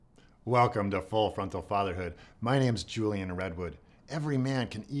Welcome to Full Frontal Fatherhood. My name's Julian Redwood. Every man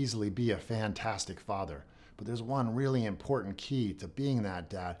can easily be a fantastic father, but there's one really important key to being that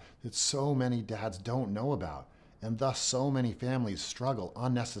dad that so many dads don't know about, and thus so many families struggle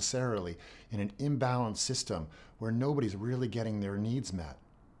unnecessarily in an imbalanced system where nobody's really getting their needs met.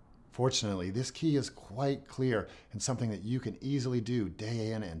 Fortunately, this key is quite clear and something that you can easily do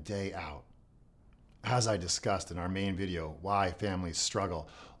day in and day out. As I discussed in our main video, Why Families Struggle,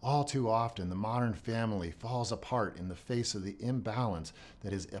 all too often the modern family falls apart in the face of the imbalance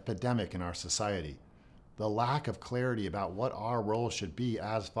that is epidemic in our society. The lack of clarity about what our role should be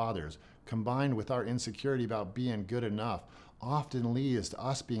as fathers, combined with our insecurity about being good enough, often leads to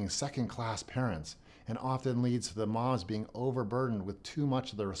us being second-class parents, and often leads to the moms being overburdened with too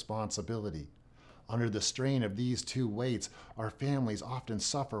much of the responsibility. Under the strain of these two weights, our families often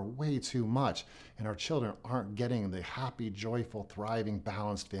suffer way too much, and our children aren't getting the happy, joyful, thriving,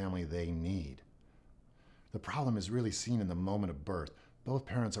 balanced family they need. The problem is really seen in the moment of birth. Both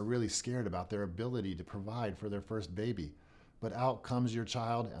parents are really scared about their ability to provide for their first baby. But out comes your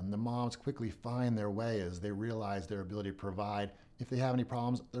child, and the moms quickly find their way as they realize their ability to provide. If they have any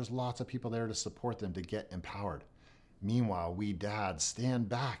problems, there's lots of people there to support them to get empowered. Meanwhile, we dads stand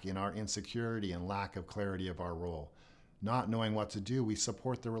back in our insecurity and lack of clarity of our role. Not knowing what to do, we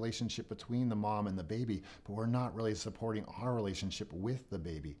support the relationship between the mom and the baby, but we're not really supporting our relationship with the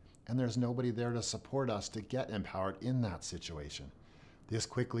baby. And there's nobody there to support us to get empowered in that situation. This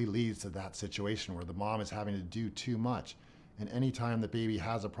quickly leads to that situation where the mom is having to do too much. And anytime the baby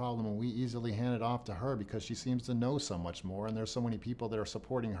has a problem, we easily hand it off to her because she seems to know so much more, and there's so many people that are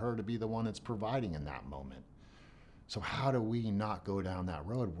supporting her to be the one that's providing in that moment. So how do we not go down that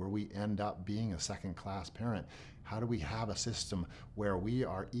road where we end up being a second-class parent? How do we have a system where we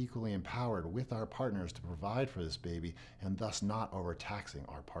are equally empowered with our partners to provide for this baby and thus not overtaxing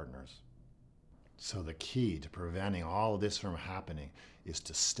our partners? So the key to preventing all of this from happening is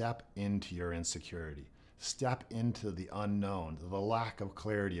to step into your insecurity. Step into the unknown, the lack of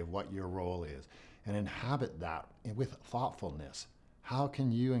clarity of what your role is, and inhabit that with thoughtfulness. How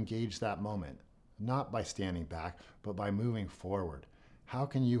can you engage that moment? Not by standing back, but by moving forward. How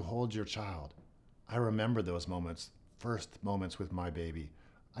can you hold your child? I remember those moments, first moments with my baby.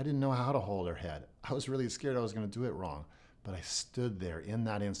 I didn't know how to hold her head. I was really scared I was going to do it wrong. But I stood there in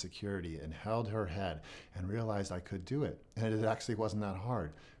that insecurity and held her head and realized I could do it. And it actually wasn't that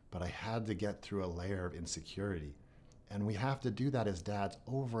hard, but I had to get through a layer of insecurity. And we have to do that as dads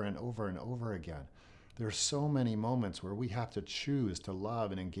over and over and over again. There are so many moments where we have to choose to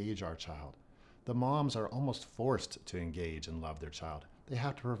love and engage our child. The moms are almost forced to engage and love their child. They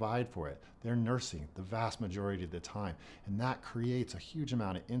have to provide for it. They're nursing the vast majority of the time, and that creates a huge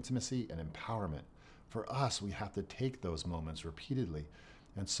amount of intimacy and empowerment. For us, we have to take those moments repeatedly,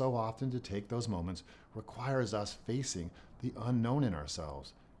 and so often to take those moments requires us facing the unknown in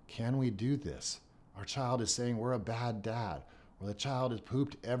ourselves. Can we do this? Our child is saying we're a bad dad, or the child is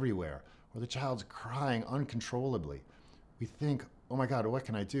pooped everywhere, or the child's crying uncontrollably. We think, oh my God, what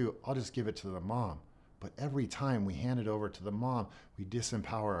can I do? I'll just give it to the mom. But every time we hand it over to the mom, we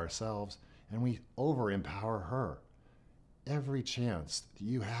disempower ourselves and we over-empower her. Every chance that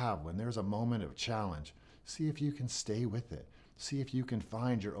you have when there's a moment of challenge, see if you can stay with it. See if you can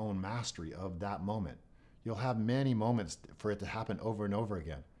find your own mastery of that moment. You'll have many moments for it to happen over and over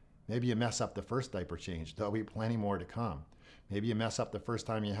again. Maybe you mess up the first diaper change. There'll be plenty more to come. Maybe you mess up the first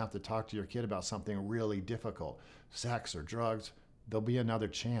time you have to talk to your kid about something really difficult, sex or drugs. There'll be another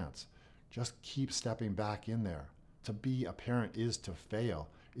chance. Just keep stepping back in there. To be a parent is to fail,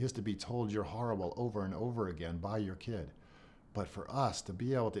 is to be told you're horrible over and over again by your kid. But for us to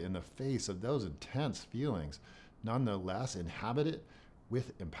be able to, in the face of those intense feelings, nonetheless inhabit it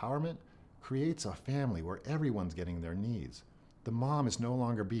with empowerment, creates a family where everyone's getting their needs. The mom is no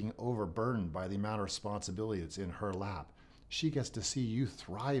longer being overburdened by the amount of responsibility that's in her lap. She gets to see you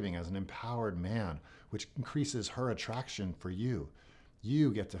thriving as an empowered man, which increases her attraction for you.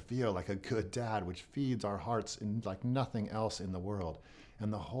 You get to feel like a good dad, which feeds our hearts in like nothing else in the world.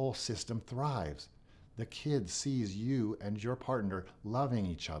 And the whole system thrives. The kid sees you and your partner loving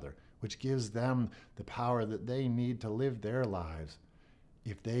each other, which gives them the power that they need to live their lives.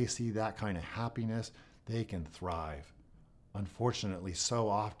 If they see that kind of happiness, they can thrive. Unfortunately, so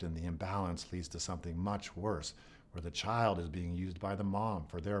often the imbalance leads to something much worse, where the child is being used by the mom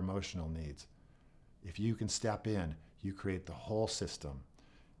for their emotional needs. If you can step in, you create the whole system.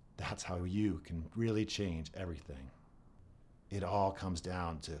 That's how you can really change everything. It all comes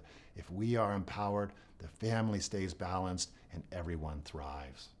down to if we are empowered, the family stays balanced and everyone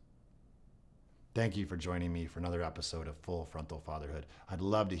thrives. Thank you for joining me for another episode of Full Frontal Fatherhood. I'd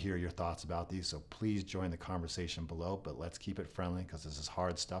love to hear your thoughts about these, so please join the conversation below, but let's keep it friendly because this is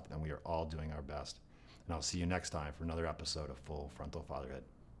hard stuff and we are all doing our best. And I'll see you next time for another episode of Full Frontal Fatherhood.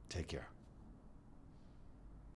 Take care.